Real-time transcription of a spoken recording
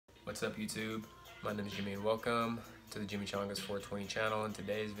What's up YouTube? My name is Jimmy and welcome to the Jimmy Chonga's 420 channel. In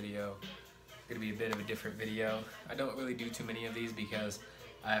today's video, it's going to be a bit of a different video. I don't really do too many of these because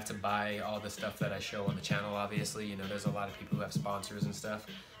I have to buy all the stuff that I show on the channel, obviously. You know, there's a lot of people who have sponsors and stuff.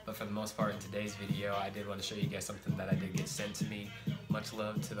 But for the most part in today's video, I did want to show you guys something that I did get sent to me. Much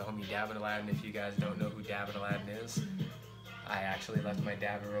love to the homie Dabbin Aladdin. If you guys don't know who Dabbin Aladdin is, I actually left my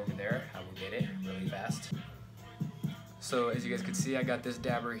dabber over there. I will get it really fast. So as you guys can see, I got this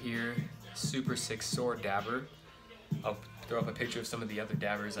dabber here, super sick sword dabber. I'll throw up a picture of some of the other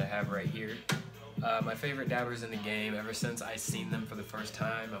dabbers I have right here. My favorite dabbers in the game, ever since I seen them for the first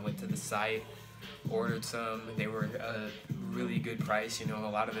time, I went to the site, ordered some. They were a really good price. You know, a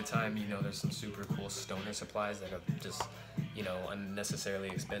lot of the time, you know, there's some super cool stoner supplies that are just, you know,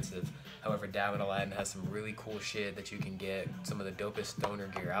 unnecessarily expensive. However, Dabbin Aladdin has some really cool shit that you can get, some of the dopest stoner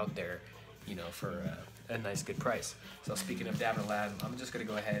gear out there, you know, for a nice good price. So speaking of Dabbin Aladdin, I'm just gonna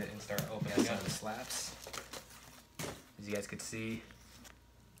go ahead and start opening some of the slaps. As you guys could see,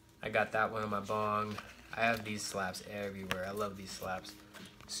 I got that one on my bong. I have these slaps everywhere. I love these slaps.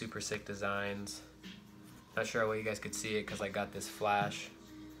 Super sick designs. Not sure how you guys could see it because I got this flash,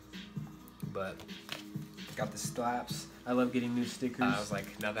 but got the slaps. I love getting new stickers. I was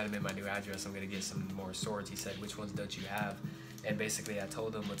like, now that I'm in my new address, I'm gonna get some more swords. He said, which ones don't you have? And basically I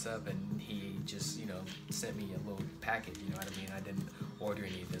told him what's up, and he just, you know, sent me a little package, you know what I mean? I didn't order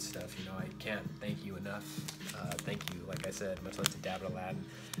any of this stuff, you know. I can't thank you enough. Thank you, like I said, much love to Dabbin Aladdin.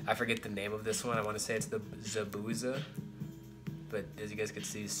 I forget the name of this one. I want to say it's the Zabuza, but as you guys can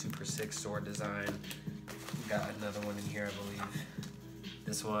see, super sick sword design. Got another one in here, I believe.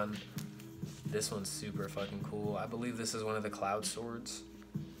 This one's super fucking cool. I believe this is one of the cloud swords.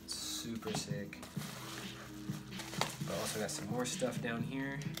 Super sick. But also got some more stuff down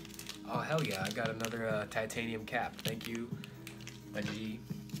here. Oh hell yeah, I got another titanium cap. Thank you, my G.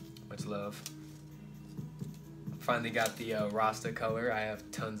 Much love. Finally got the Rasta color. I have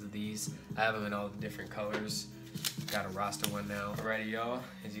tons of these. I have them in all the different colors. Got a Rasta one now. Alrighty y'all,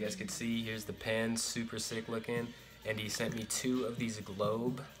 as you guys can see, here's the pen, super sick looking. And he sent me 2 of these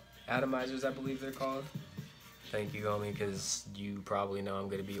globe atomizers, I believe they're called. Thank you, homie, because you probably know I'm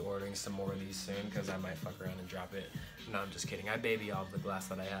going to be ordering some more of these soon because I might fuck around and drop it. No, I'm just kidding. I baby all the glass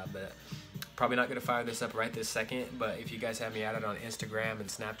that I have, but probably not going to fire this up right this second. But if you guys have me added on Instagram and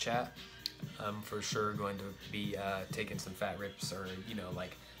Snapchat, I'm for sure going to be taking some fat rips, or, you know,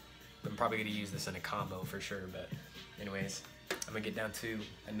 like, I'm probably going to use this in a combo for sure. But anyways, I'm going to get down to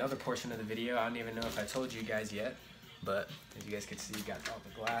another portion of the video. I don't even know if I told you guys yet, but as you guys can see, got all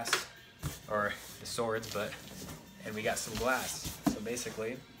the glass, or the swords, and we got some glass. So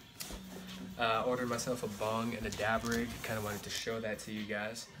basically, ordered myself a bong and a dab rig. Kind of wanted to show that to you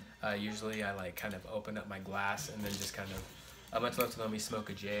guys. Usually I like kind of open up my glass and then just kind of, much love to the homie Smoke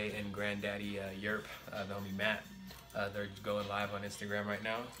a J and Granddaddy Yerp, the homie Matt. They're going live on Instagram right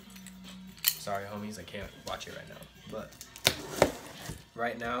now. Sorry homies, I can't watch it right now. But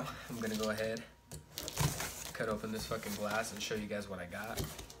right now, I'm gonna go ahead, cut open this fucking glass and show you guys what I got.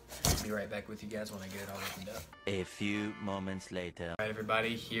 Be right back with you guys when I get it all opened up. A few moments later. Alright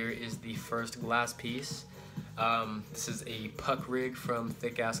everybody, here is the first glass piece. This is a puck rig from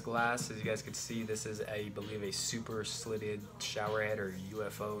Thick Ass Glass. As you guys can see, this is, I believe, a super slitted shower head or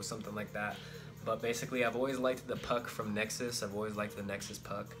UFO, something like that. But basically, I've always liked the puck from Nexus. I've always liked the Nexus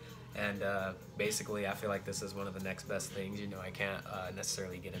puck. And basically, I feel like this is one of the next best things. You know, I can't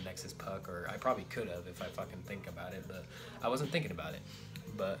necessarily get a Nexus puck, or I probably could have if I fucking think about it, but I wasn't thinking about it.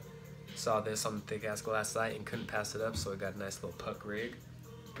 But saw this on the Thick Ass Glass site and couldn't pass it up, so I got a nice little puck rig.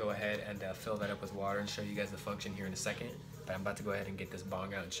 Go ahead and fill that up with water and show you guys the function here in a second. But I'm about to go ahead and get this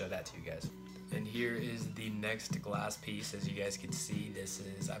bong out and show that to you guys. And here is the next glass piece. As you guys can see, this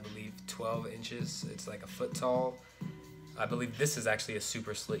is, I believe, 12 inches. It's like a foot tall. I believe this is actually a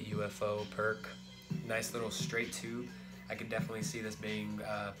super slit UFO perk. Nice little straight tube. I could definitely see this being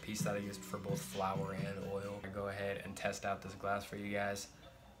a piece that I used for both flour and oil. I'm gonna go ahead and test out this glass for you guys.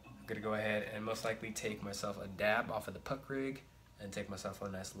 I'm gonna go ahead and most likely take myself a dab off of the puck rig and take myself a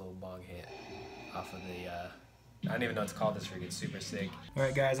nice little bong hit off of the, I don't even know what to call this rig, it's super sick.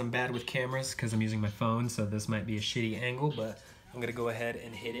 Alright guys, I'm bad with cameras because I'm using my phone, so this might be a shitty angle, but I'm gonna go ahead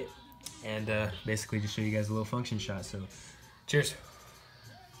and hit it and basically just show you guys a little function shot, so cheers.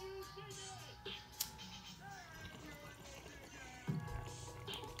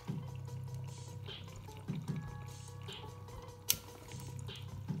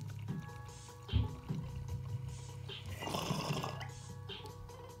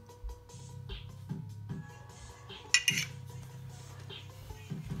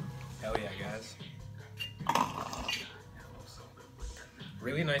 Hell yeah, guys.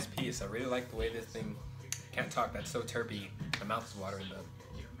 Really nice piece. I really like the way this thing, can't talk, that's so terpy. My mouth is watering though.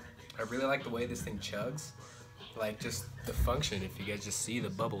 I really like the way this thing chugs. Like just the function, if you guys just see the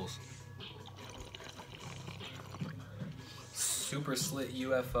bubbles. Super slit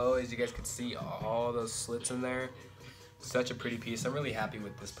UFO, as you guys can see all those slits in there. Such a pretty piece. I'm really happy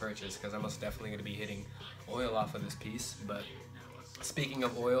with this purchase because I'm most definitely going to be hitting oil off of this piece. But speaking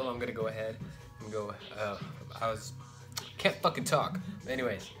of oil, I'm going to go ahead and go, can't fucking talk. But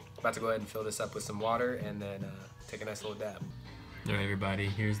anyways, about to go ahead and fill this up with some water and then take a nice little dab. All right, everybody,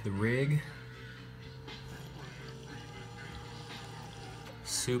 here's the rig.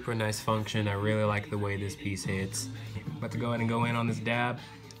 Super nice function. I really like the way this piece hits. About to go ahead and go in on this dab.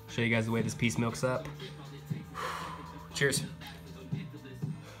 Show you guys the way this piece milks up. Cheers.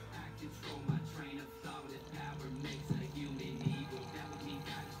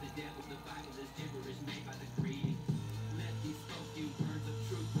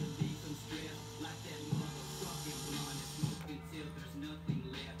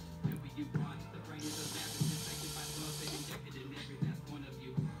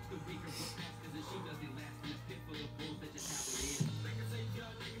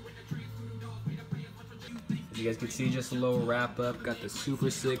 You guys can see just a little wrap up. Got the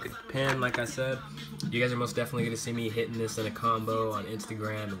super sick pen, like I said. You guys are most definitely gonna see me hitting this in a combo on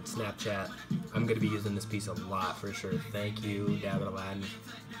Instagram and Snapchat. I'm gonna be using this piece a lot for sure. Thank you, Dabbin Aladdin.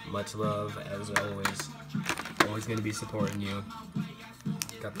 Much love as always. Always gonna be supporting you.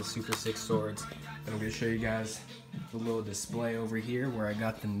 Got the super sick swords. And I'm gonna show you guys the little display over here where I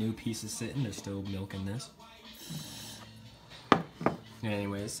got the new pieces sitting. They're still milking this.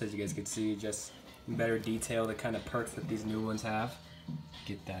 Anyways, as you guys can see, just better detail, the kind of perks that these new ones have.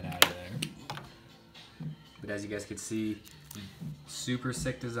 Get that out of there. But as you guys can see, super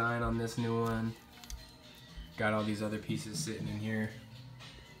sick design on this new one. Got all these other pieces sitting in here.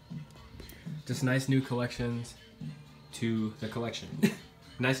 Just nice new collections to the collection.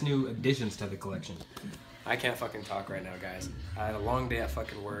 Nice new additions to the collection. I can't fucking talk right now, guys. I had a long day at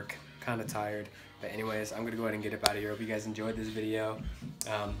fucking work, kind of tired. But anyways, I'm gonna go ahead and get up out of here. Hope you guys enjoyed this video.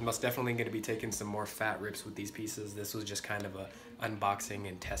 Most definitely gonna be taking some more fat rips with these pieces. This was just kind of a unboxing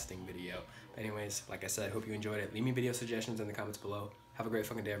and testing video. But anyways, like I said, hope you enjoyed it. Leave me video suggestions in the comments below. Have a great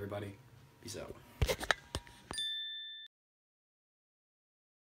fucking day, everybody. Peace out.